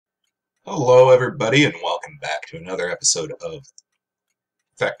Hello, everybody, and welcome back to another episode of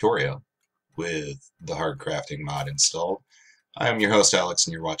Factorio with the HardCrafting mod installed. I am your host, Alex,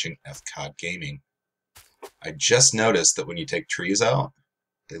 and you're watching FCOD Gaming. I just noticed that when you take trees out,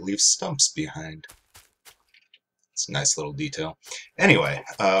 they leave stumps behind. It's a nice little detail. Anyway,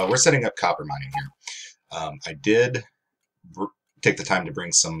 we're setting up copper mining here. I did take the time to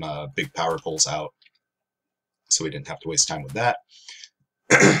bring some big power poles out, so we didn't have to waste time with that.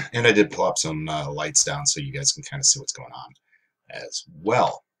 And I did plop some lights down so you guys can kind of see what's going on as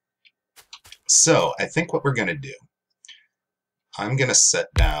well. So I think what we're going to do, I'm going to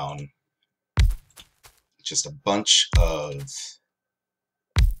set down just a bunch of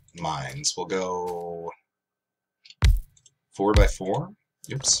mines. We'll go 4x4.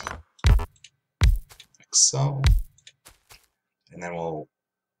 Oops. Like so. And then we'll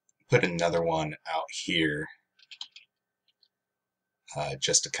put another one out here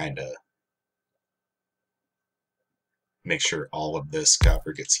just to kind of make sure all of this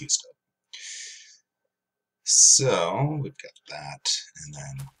copper gets used up. So we've got that, and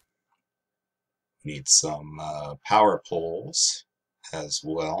then we need some power poles as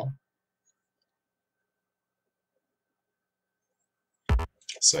well.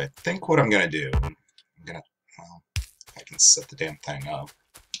 So I think what I'm going to do, well, I can set the damn thing up.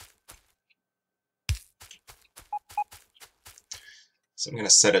 So I'm going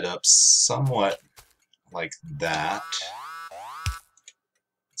to set it up somewhat like that.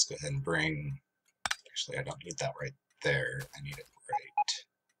 Let's go ahead and bring, actually I don't need that right there, I need it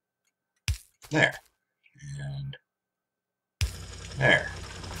right there. And there.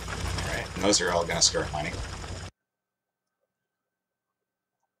 Alright, and those are all going to start mining.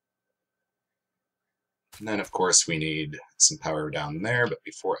 And then, of course, we need some power down there, but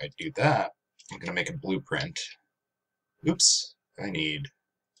before I do that, I'm going to make a blueprint. Oops, I need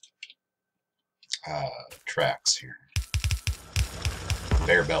tracks here.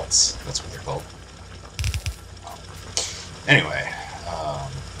 Bear belts, that's what they're called. Anyway,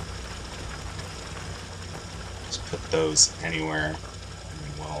 just put those anywhere,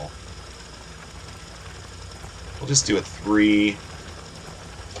 and we'll just do a 3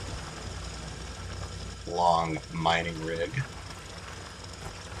 long mining rig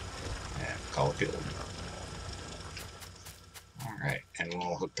and call it good. Alright, and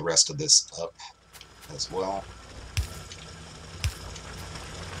we'll hook the rest of this up as well.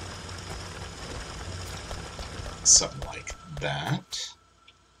 Something like that.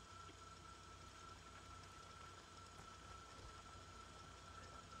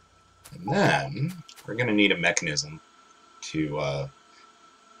 And then we're going to need a mechanism to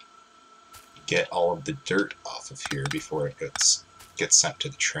get all of the dirt off of here before it gets sent to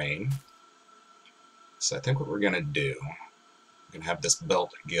the train. So I think what we're going to do, we're going to have this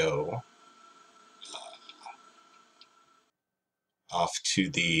belt go off to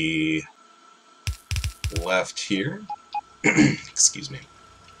the left here. Excuse me.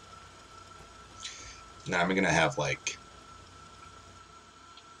 Now I'm going to have like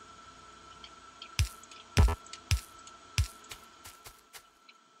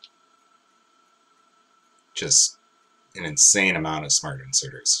just an insane amount of smart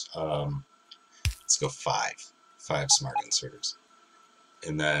inserters. Let's go 5 smart inserters.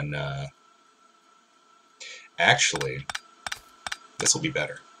 And then actually this will be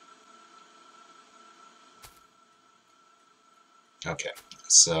better. Okay,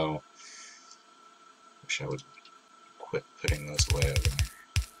 so wish I would quit putting those away over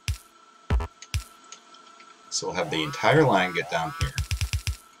there. So we'll have the entire line get down here.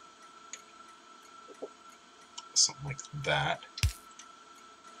 Something like that.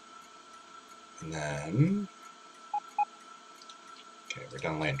 And then, okay, we're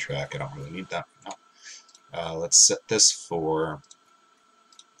done laying track. I don't really need that. No. Let's set this for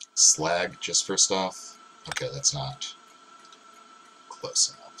slag just first off. Okay, that's not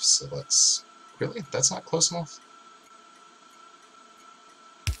close enough. So let's, really? That's not close enough?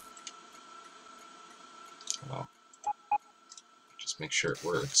 Well, just make sure it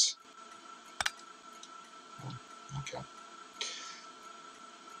works. Okay.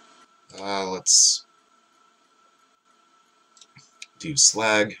 Let's do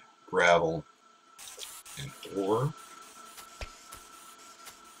slag, gravel, and ore.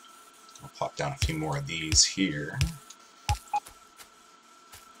 I'll pop down a few more of these here.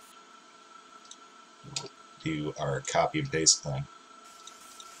 We'll do our copy and paste thing.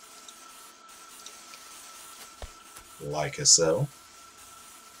 Like so.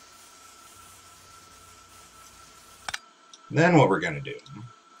 Then what we're going to do,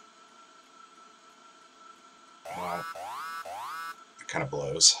 well, I kind kind of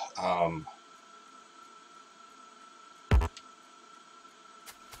blows.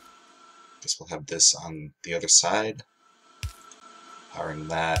 Guess we'll have this on the other side, powering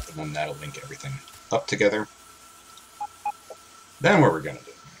that, and then that'll link everything up together. Then what we're going to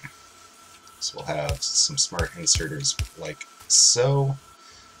do, so we'll have some smart inserters like so,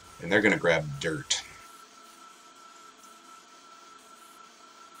 and they're going to grab dirt.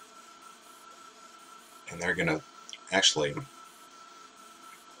 And they're going to actually,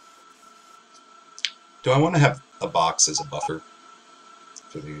 do I want to have a box as a buffer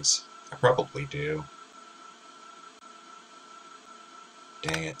for these? I probably do.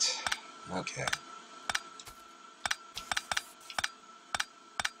 Dang it. Okay.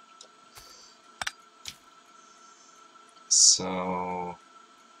 So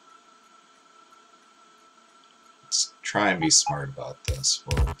let's try and be smart about this.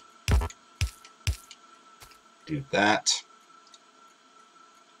 We'll do that.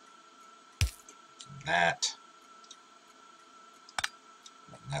 And that.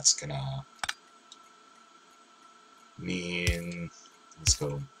 And that's gonna mean, let's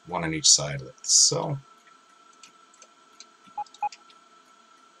go one on each side like so.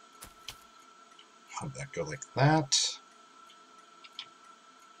 Have that go like that.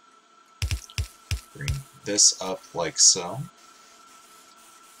 Bring this up like so.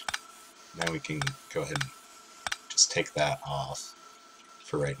 Then we can go ahead and just take that off.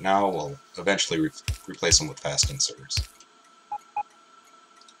 For right now, we'll eventually replace them with fast inserters.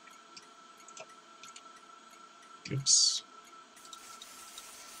 Oops.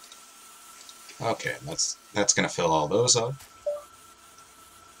 Okay, that's going to fill all those up.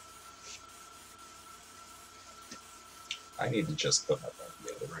 I need to just put my phone in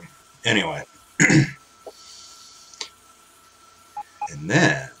the other room. Anyway. And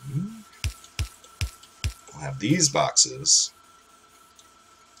then we'll have these boxes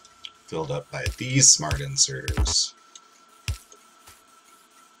filled up by these smart inserters,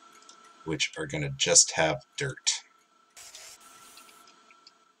 which are going to just have dirt.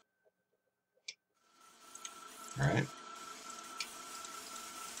 Alright.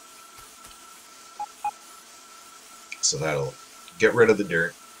 So that'll get rid of the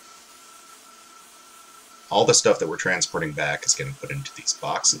dirt. All the stuff that we're transporting back is getting put into these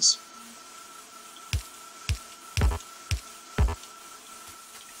boxes.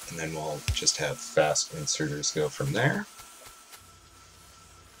 And then we'll just have fast inserters go from there.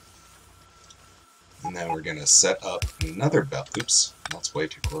 And then we're going to set up another belt. Oops, that's way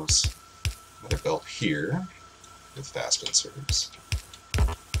too close. Another belt here with fast inserters.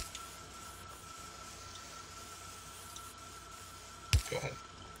 Go ahead,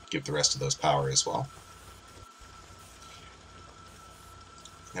 give the rest of those power as well.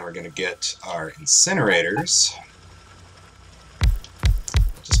 Now we're going to get our incinerators.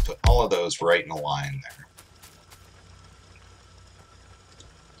 We'll just put all of those right in a line there.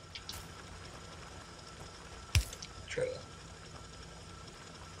 Try to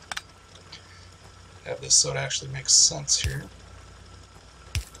have this so it actually makes sense here.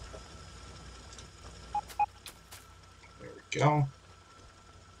 There we go.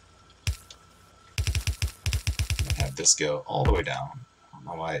 And have this go all the way down. I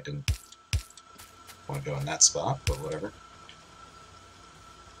don't know why it didn't want to go in that spot, but whatever.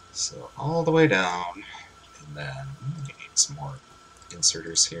 So all the way down, and then we need some more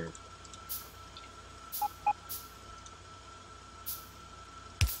inserters here.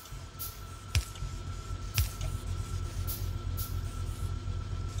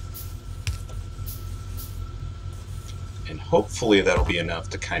 And hopefully that'll be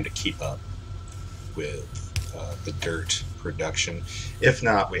enough to kind of keep up with the dirt production. If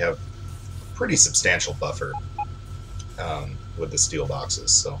not, we have a pretty substantial buffer with the steel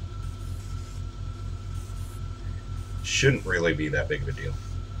boxes, so shouldn't really be that big of a deal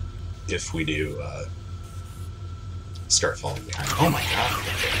if we do start falling behind. Oh my god!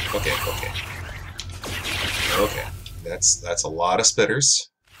 Okay. That's a lot of spitters,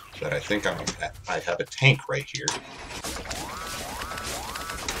 but I think I have a tank right here.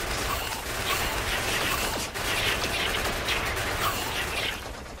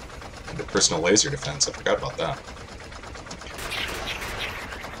 And a personal laser defense. I forgot about that.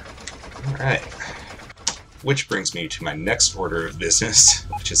 Alright. Which brings me to my next order of business,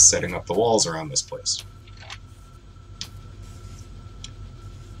 which is setting up the walls around this place.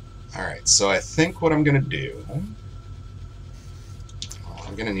 Alright, so I think what I'm going to do...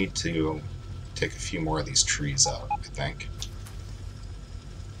 I'm going to need to take a few more of these trees out, I think.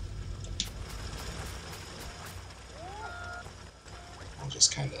 I'll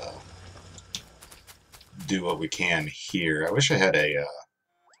just kind of do what we can here. I wish I had a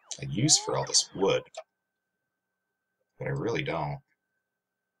use for all this wood, but I really don't.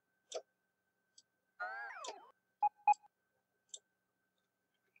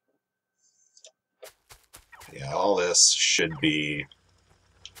 Yeah, all this should be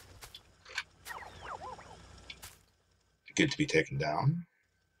good to be taken down.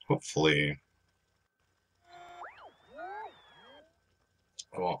 Hopefully,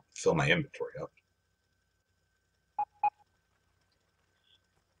 I won't fill my inventory up.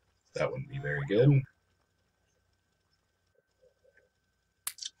 That wouldn't be very good.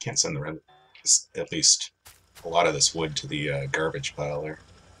 Can't send the at least a lot of this wood to the garbage pile there.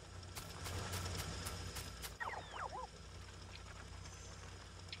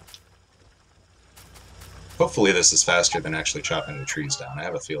 Hopefully this is faster than actually chopping the trees down. I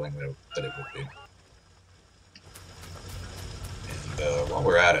have a feeling that it would be. And while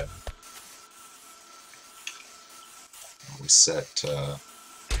we're at it, we set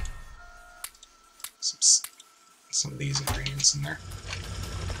some of these ingredients in there.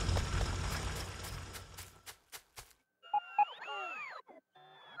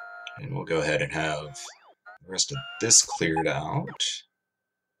 And we'll go ahead and have the rest of this cleared out.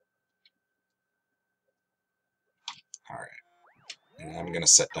 Alright. And I'm going to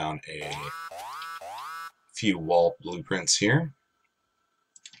set down a few wall blueprints here.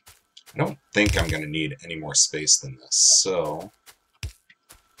 I don't think I'm going to need any more space than this, so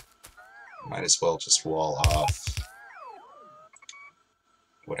might as well just wall off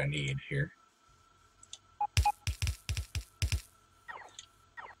what I need here.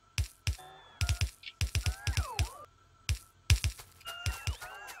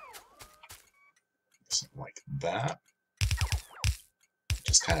 Something like that.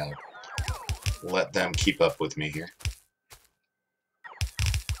 Just kind of let them keep up with me here.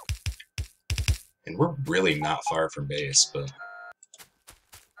 And we're really not far from base, but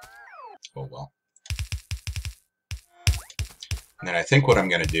oh well. And then I think what I'm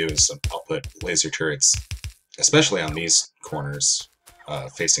going to do is I'll put laser turrets, especially on these corners,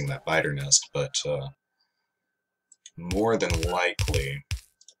 facing that biter nest, but more than likely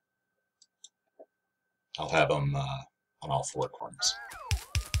I'll have them on all four corners.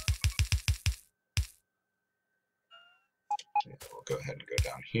 Yeah, we'll go ahead and go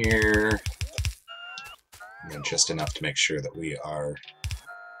down here, and then just enough to make sure that we are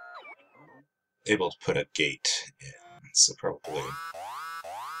able to put a gate in. So probably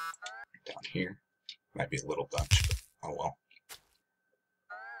down here. Might be a little bunch, but oh well.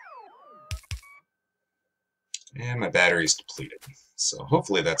 And my battery's depleted, so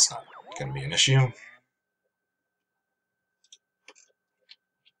hopefully that's not going to be an issue.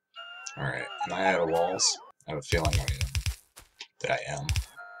 Alright, am I out of walls? I have a feeling that I am.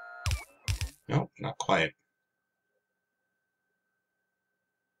 Nope, not quite.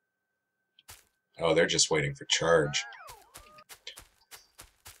 Oh, they're just waiting for charge.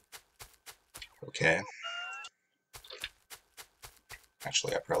 Okay.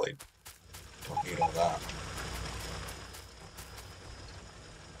 Actually, I probably don't need all that.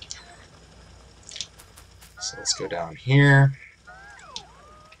 So let's go down here.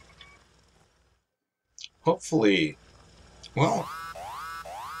 Hopefully, well,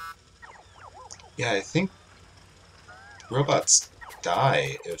 yeah, I think robots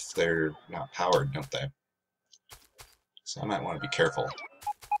die if they're not powered, don't they? So I might want to be careful.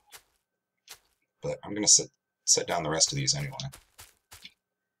 But I'm going to set down the rest of these anyway.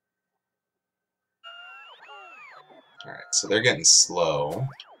 Alright, so they're getting slow.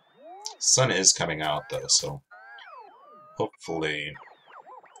 Sun is coming out though, so hopefully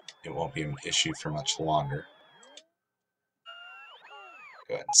it won't be an issue for much longer.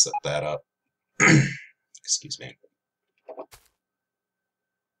 Go ahead and set that up. Excuse me.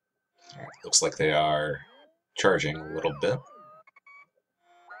 Alright, looks like they are charging a little bit.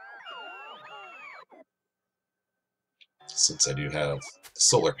 Since I do have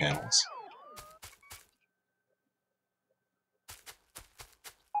solar panels.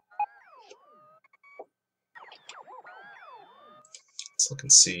 Let's look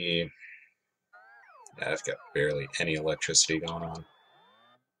and see. Yeah, I've got barely any electricity going on.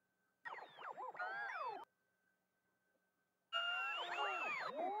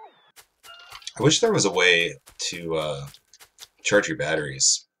 I wish there was a way to charge your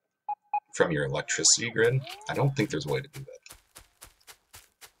batteries from your electricity grid. I don't think there's a way to do that.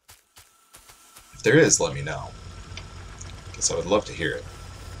 If there is, let me know, because I would love to hear it.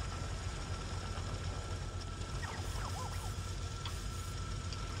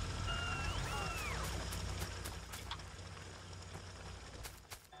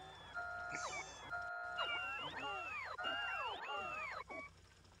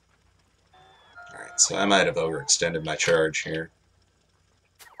 So I might have overextended my charge here.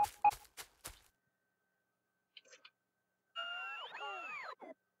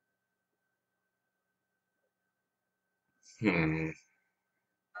 Can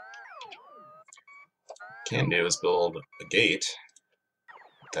do is build a gate,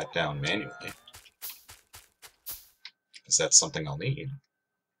 put that down manually, because that's something I'll need.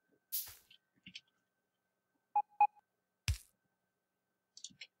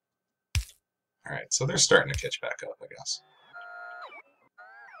 Alright, so they're starting to catch back up, I guess.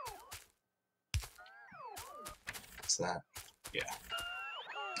 What's that? Yeah.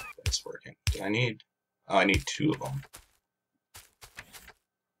 That's working. Do I need... Oh, I need 2 of them.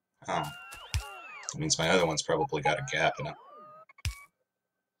 Oh. That means my other one's probably got a gap in it.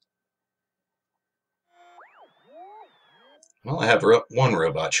 Well, I have one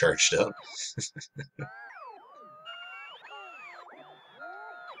robot charged up.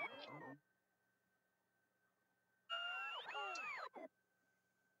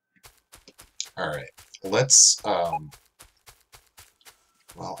 Alright, let's, well,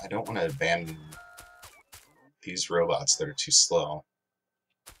 I don't want to abandon these robots that are too slow.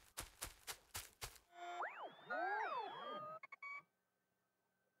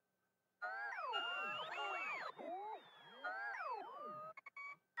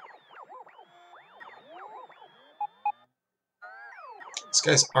 These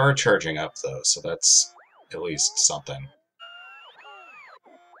guys are charging up, though, so that's at least something.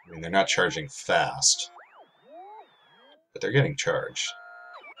 I mean, they're not charging fast, but they're getting charged.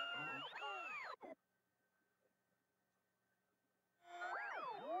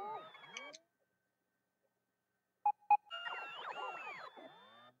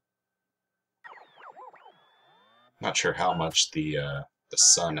 Not sure how much the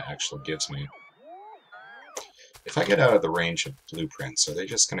sun actually gives me. If I get out of the range of blueprints, are they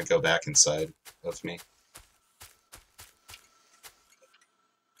just going to go back inside of me?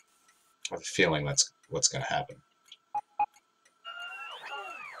 I have a feeling that's what's going to happen.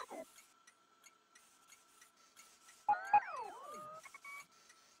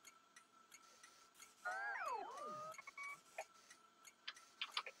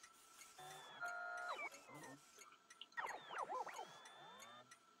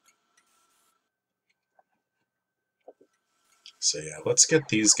 So yeah, let's get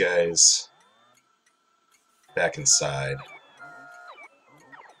these guys back inside.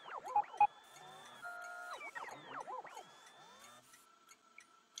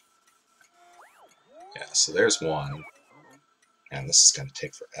 Yeah, so there's one. And this is going to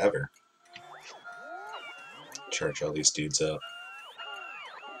take forever. Charge all these dudes up.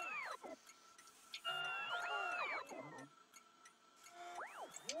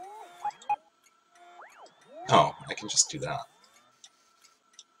 Oh, I can just do that.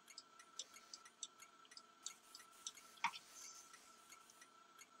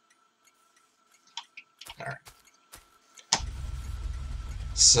 Alright.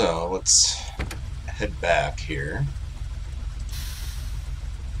 So, let's head back here.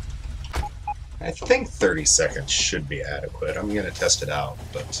 I think 30 seconds should be adequate. I'm going to test it out,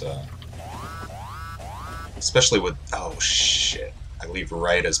 but... especially with... Oh, shit. I leave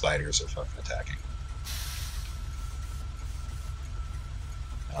right as biters are fucking attacking.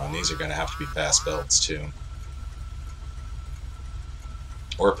 Oh, and these are going to have to be fast belts, too.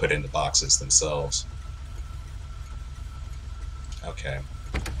 Or put into boxes themselves. Okay.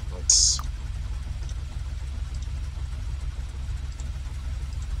 Let's...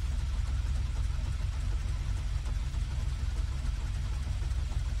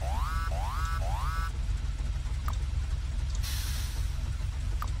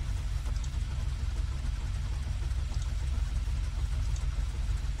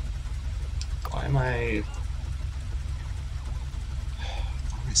 Why am I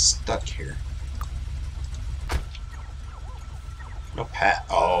stuck here? No pat.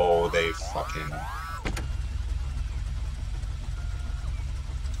 Oh, they fucking...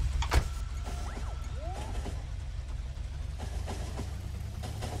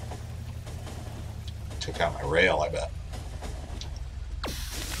 took out my rail, I bet.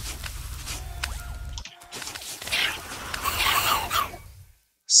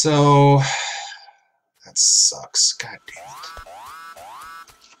 So... that sucks. God damn it.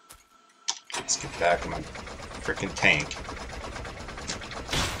 Let's get back in my freaking tank.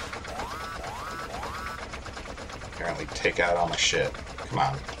 Apparently take out all my shit. Come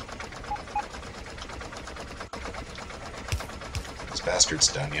on. This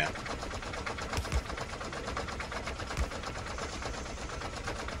bastard's done yet.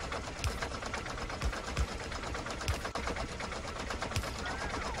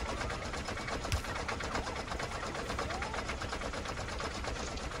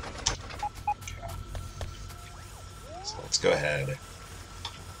 go ahead.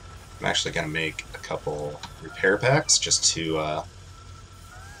 I'm actually going to make a couple repair packs just to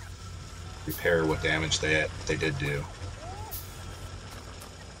repair what damage they did do.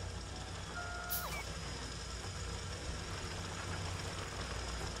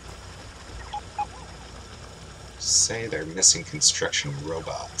 Say they're missing construction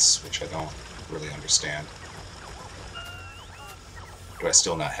robots, which I don't really understand. Do I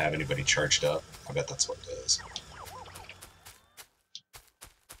still not have anybody charged up? I bet that's what it is.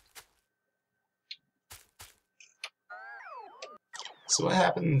 So what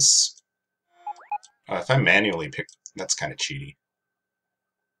happens if I manually pick... That's kind of cheaty.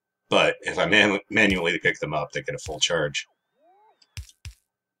 But if I manually pick them up, they get a full charge.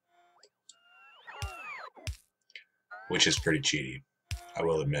 Which is pretty cheaty, I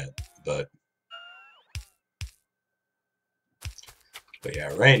will admit. But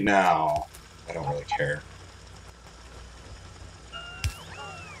yeah, right now, I don't really care.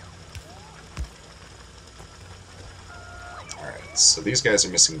 Alright, so these guys are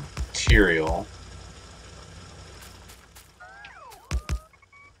missing material.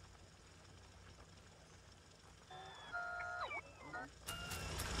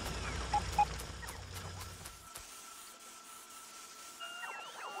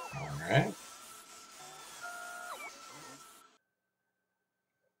 Alright.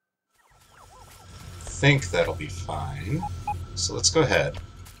 I think that'll be fine. So let's go ahead.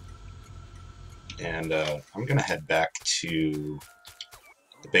 And I'm going to head back to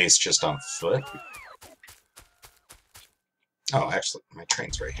the base just on foot. Oh, actually, my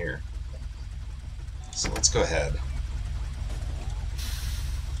train's right here. So let's go ahead.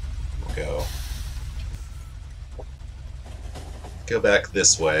 We'll go back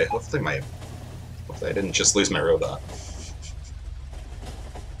this way. Hopefully I didn't just lose my robot.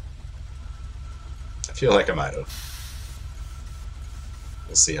 I feel like I might have.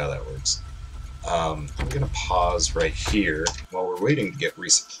 We'll see how that works. I'm going to pause right here while we're waiting to get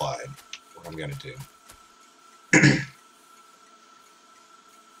resupplied. What I'm going to do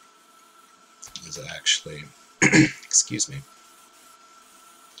is actually... excuse me.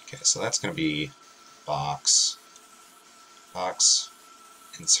 Okay, so that's going to be box,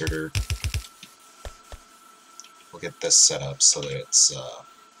 inserter. We'll get this set up so that it's...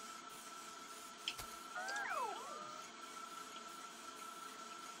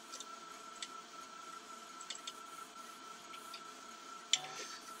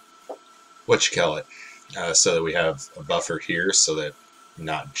 so that we have a buffer here so that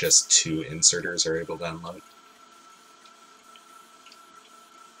not just two inserters are able to unload.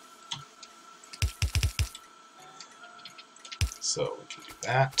 So we can do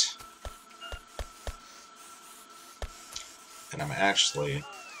that. And I'm actually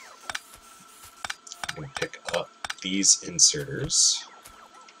going to pick up these inserters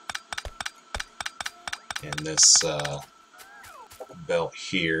in this belt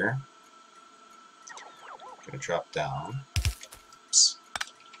here. I'm going to drop down. Oops.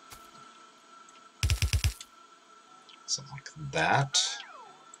 Something like that.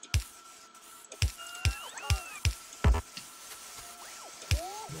 And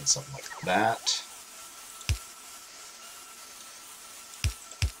then something like that.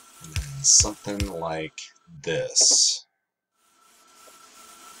 And then something like this.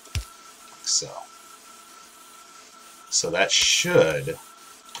 Like so. So that should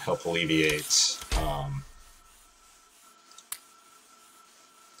help alleviate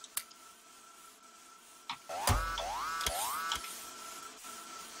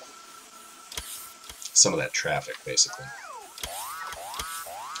some of that traffic, basically.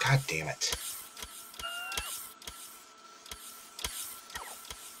 God damn it.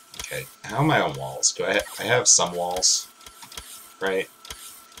 Okay, how am I on walls? Do I have some walls, right?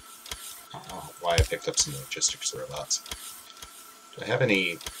 I don't know why I picked up some logistics robots. Do I have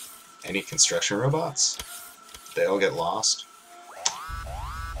any construction robots? Did they all get lost?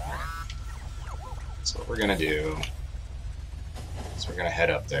 Alright. So what we're gonna do is we're gonna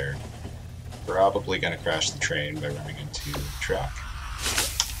head up there. Probably gonna crash the train by running into the truck.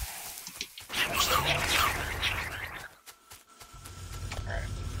 Alright.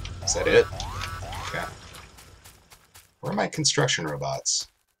 Is that it? Okay. Where are my construction robots?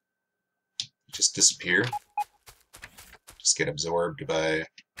 Just disappear? Just get absorbed by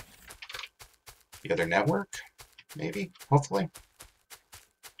the other network? Maybe? Hopefully?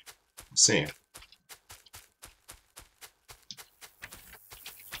 We'll see.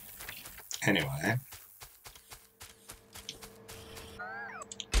 Anyway,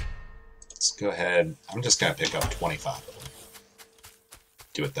 let's go ahead. I'm just going to pick up 25 of them.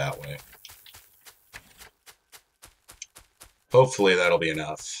 Do it that way. Hopefully that'll be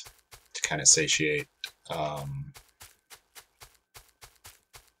enough to kind of satiate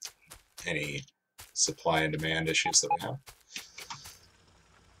any supply and demand issues that we have.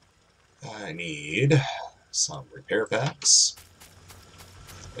 I need some repair packs.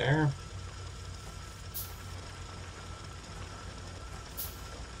 There.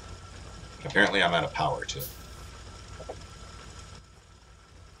 Apparently I'm out of power too.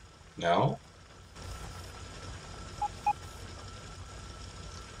 No?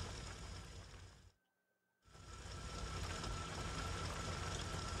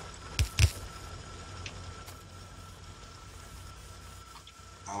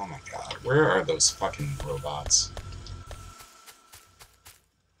 Oh my god, where are those fucking robots?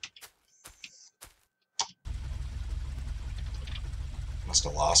 Must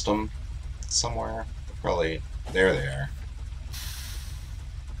have lost them somewhere. Probably, there they are.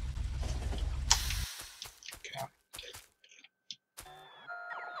 Okay.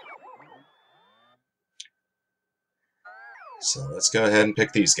 So let's go ahead and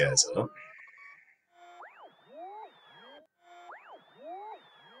pick these guys up.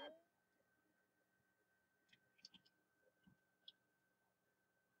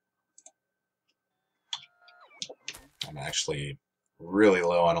 I'm actually really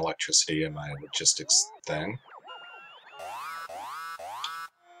low on electricity in my logistics thing.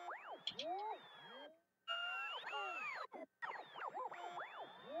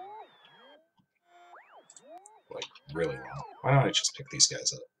 Like, really low. Why don't I just pick these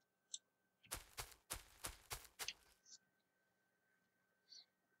guys up?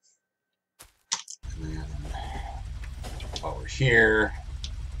 And then, while we're here,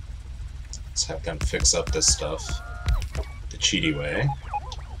 let's have them fix up this stuff the cheaty way.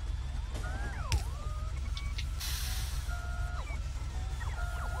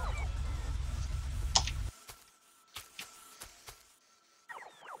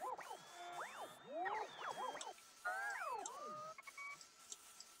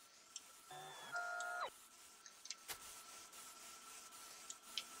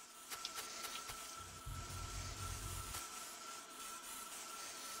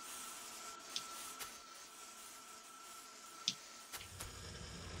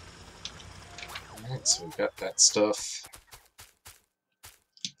 Alright, so we've got that stuff.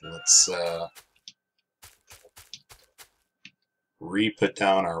 Let's re-put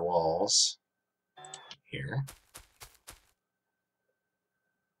down our walls here.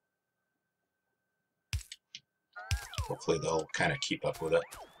 Hopefully they'll kind of keep up with it.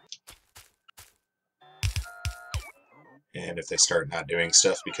 And if they start not doing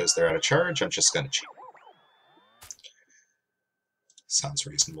stuff because they're out of charge, I'm just going to cheat. Sounds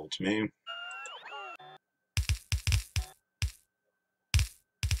reasonable to me.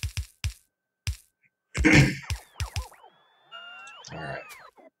 Alright.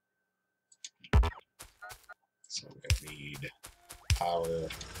 So we're going to need power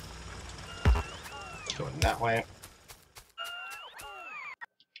going that way.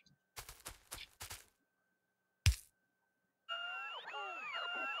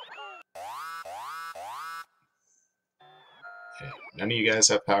 Okay. None of you guys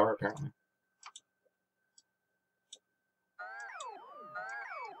have power, apparently.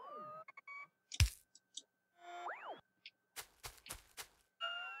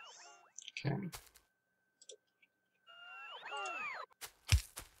 Okay.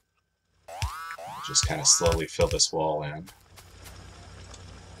 I'll just kind of slowly fill this wall in.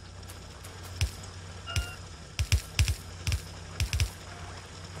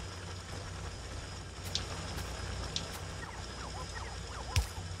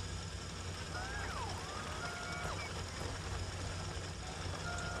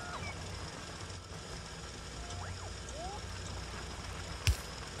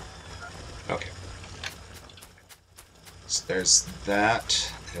 Okay. So there's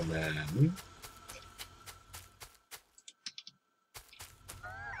that, and then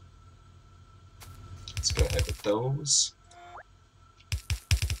let's go ahead with those.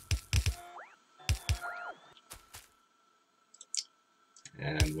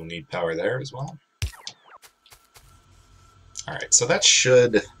 And we'll need power there as well. Alright, so that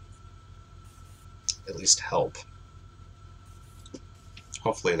should at least help.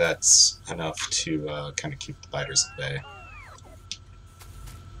 Hopefully that's enough to kind of keep the biters at bay.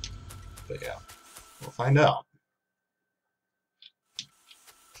 But yeah, we'll find out.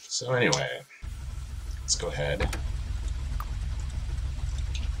 So anyway, let's go ahead.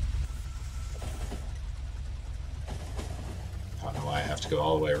 I don't know why I have to go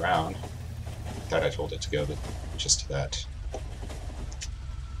all the way around. Thought I told it to go just to that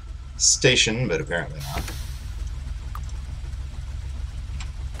station, but apparently not.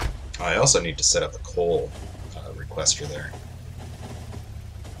 I also need to set up a coal requester there,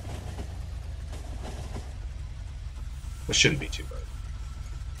 which shouldn't be too hard.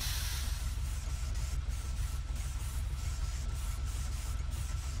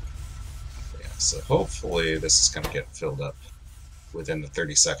 Yeah, so hopefully this is going to get filled up within the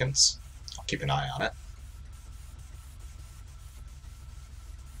 30 seconds. I'll keep an eye on it.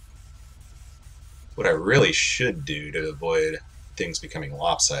 What I really should do to avoid things becoming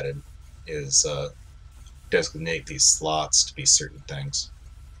lopsided is designate these slots to be certain things.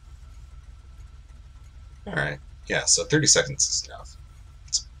 Alright, yeah, so 30 seconds is enough.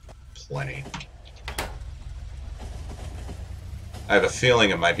 It's plenty. I have a feeling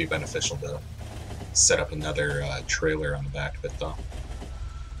it might be beneficial to set up another trailer on the back of it, though.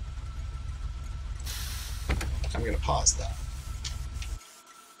 I'm going to pause that.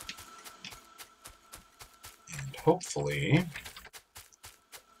 And hopefully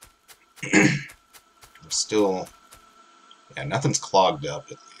we're still... Yeah, nothing's clogged up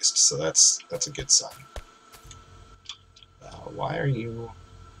at least, so that's a good sign. Why are you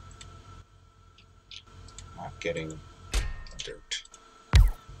not getting dirt?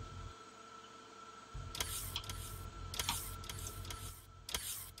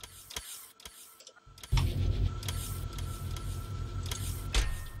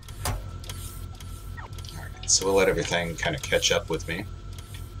 Alright, so we'll let everything kind of catch up with me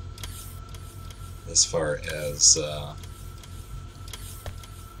as far as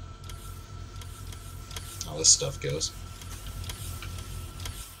all this stuff goes.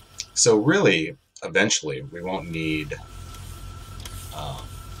 So really, eventually, we won't need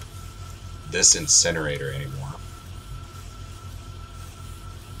this incinerator anymore.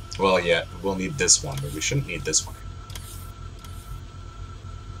 Well, yeah, we'll need this one, but we shouldn't need this one anymore.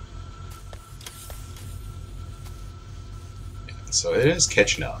 Yeah, so it is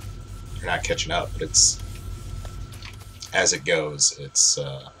catching up. Or not catching up, but it's... As it goes, it's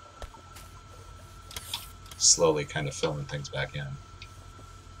slowly kind of filling things back in.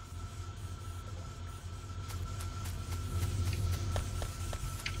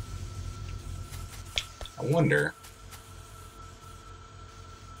 I wonder...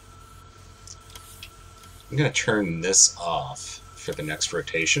 I'm going to turn this off for the next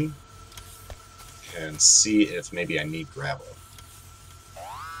rotation and see if maybe I need gravel.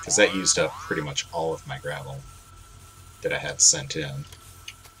 Because that used up pretty much all of my gravel that I had sent in.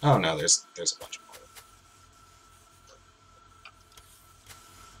 Oh no, there's a bunch more.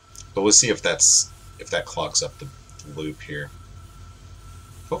 But we'll see if that clogs up the loop here.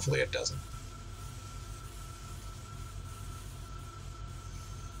 Hopefully it doesn't.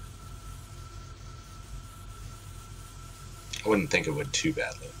 I wouldn't think it would too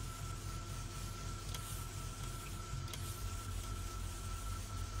badly.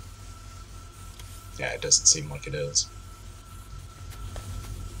 Yeah, it doesn't seem like it is.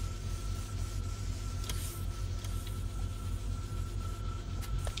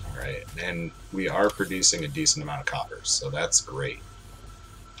 Alright, and we are producing a decent amount of copper, so that's great.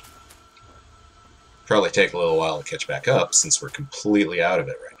 Probably take a little while to catch back up since we're completely out of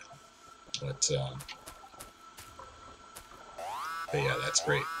it right now. But yeah, that's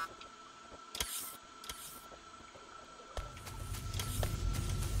great.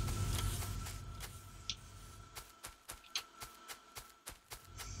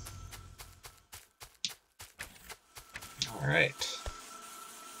 Alright.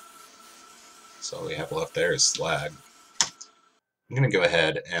 So all we have left there is slag. I'm going to go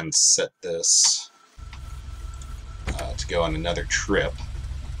ahead and set this to go on another trip.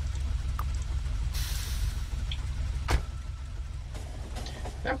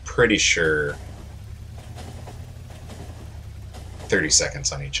 I'm pretty sure 30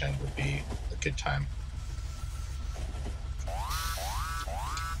 seconds on each end would be a good time.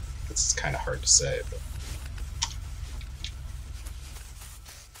 It's kind of hard to say, but...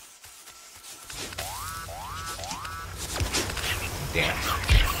 Damn.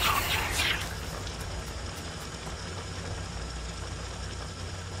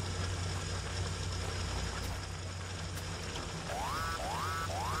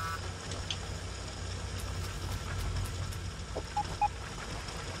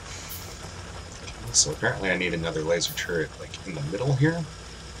 So apparently I need another laser turret, like, in the middle here.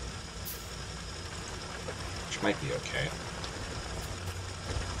 Which might be okay.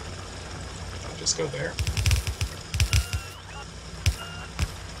 I'll just go there.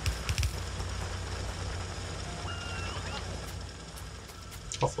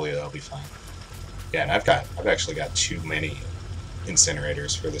 Hopefully that'll be fine. Yeah, and I've actually got too many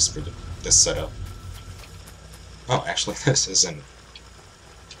incinerators for this setup. Oh, actually, this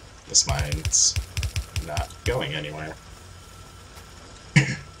This mine's not going anywhere.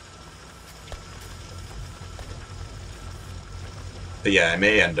 But yeah, I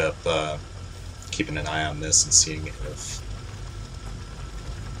may end up keeping an eye on this and seeing if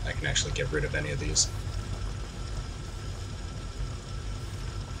I can actually get rid of any of these.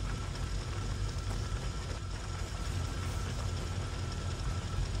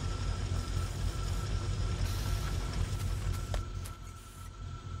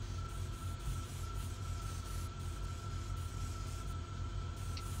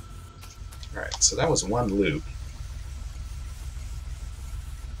 Alright, so that was one loop.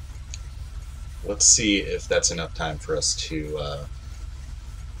 Let's see if that's enough time for us to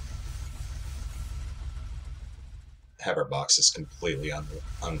have our boxes completely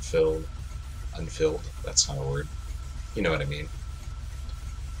unfilled. Unfilled, that's not a word. You know what I mean.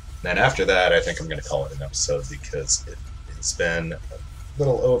 Then after that, I think I'm going to call it an episode because it's been a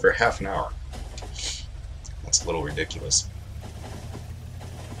little over half an hour. That's a little ridiculous.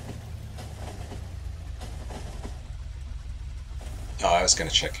 Oh, I was going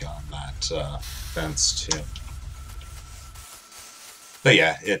to check on that fence too. But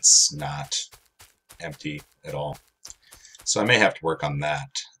yeah, it's not empty at all. So I may have to work on that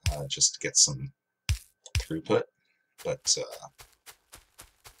just to get some throughput. But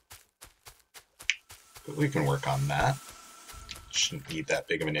we can work on that. Shouldn't be that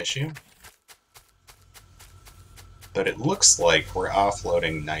big of an issue. But it looks like we're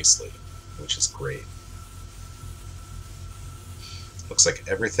offloading nicely, which is great. Looks like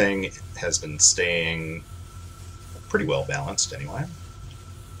everything has been staying pretty well balanced anyway.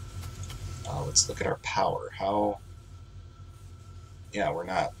 Let's look at our power. Yeah, we're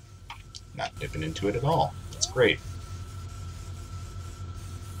not dipping into it at all. That's great.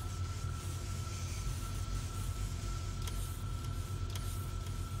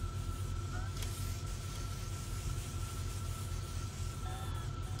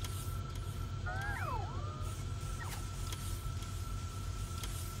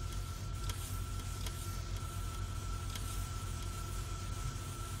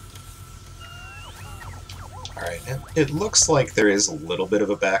 Alright, and it looks like there is a little bit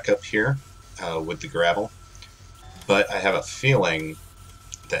of a backup here with the gravel, but I have a feeling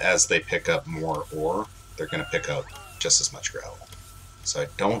that as they pick up more ore, they're going to pick up just as much gravel. So I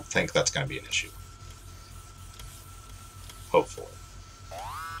don't think that's going to be an issue. Hopefully.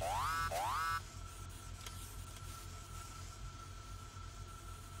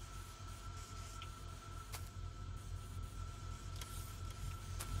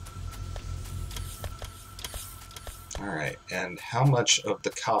 Alright, and how much of the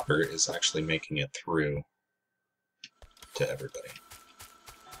copper is actually making it through to everybody?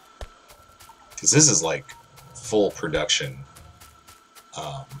 Because this is like full production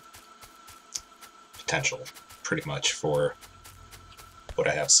potential, pretty much, for what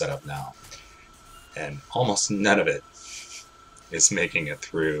I have set up now. And almost none of it is making it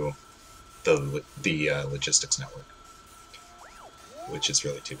through the logistics network, which is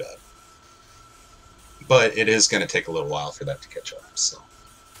really too bad. But it is going to take a little while for that to catch up. So,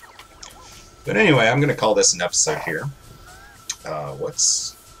 but anyway, I'm going to call this an episode here.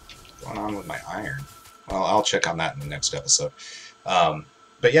 What's going on with my iron? Well, I'll check on that in the next episode.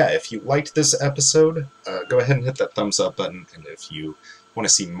 But yeah, if you liked this episode, go ahead and hit that thumbs up button. And if you want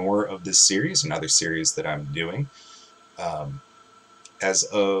to see more of this series and other series that I'm doing, as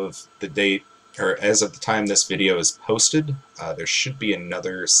of the date, or as of the time this video is posted, there should be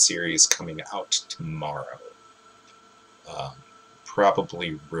another series coming out tomorrow.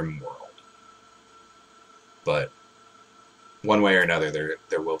 Probably RimWorld. But one way or another,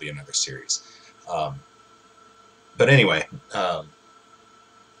 there will be another series. But anyway,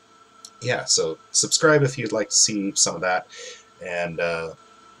 yeah, so subscribe if you'd like to see some of that. And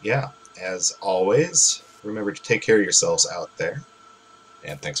yeah, as always, remember to take care of yourselves out there.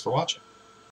 And thanks for watching.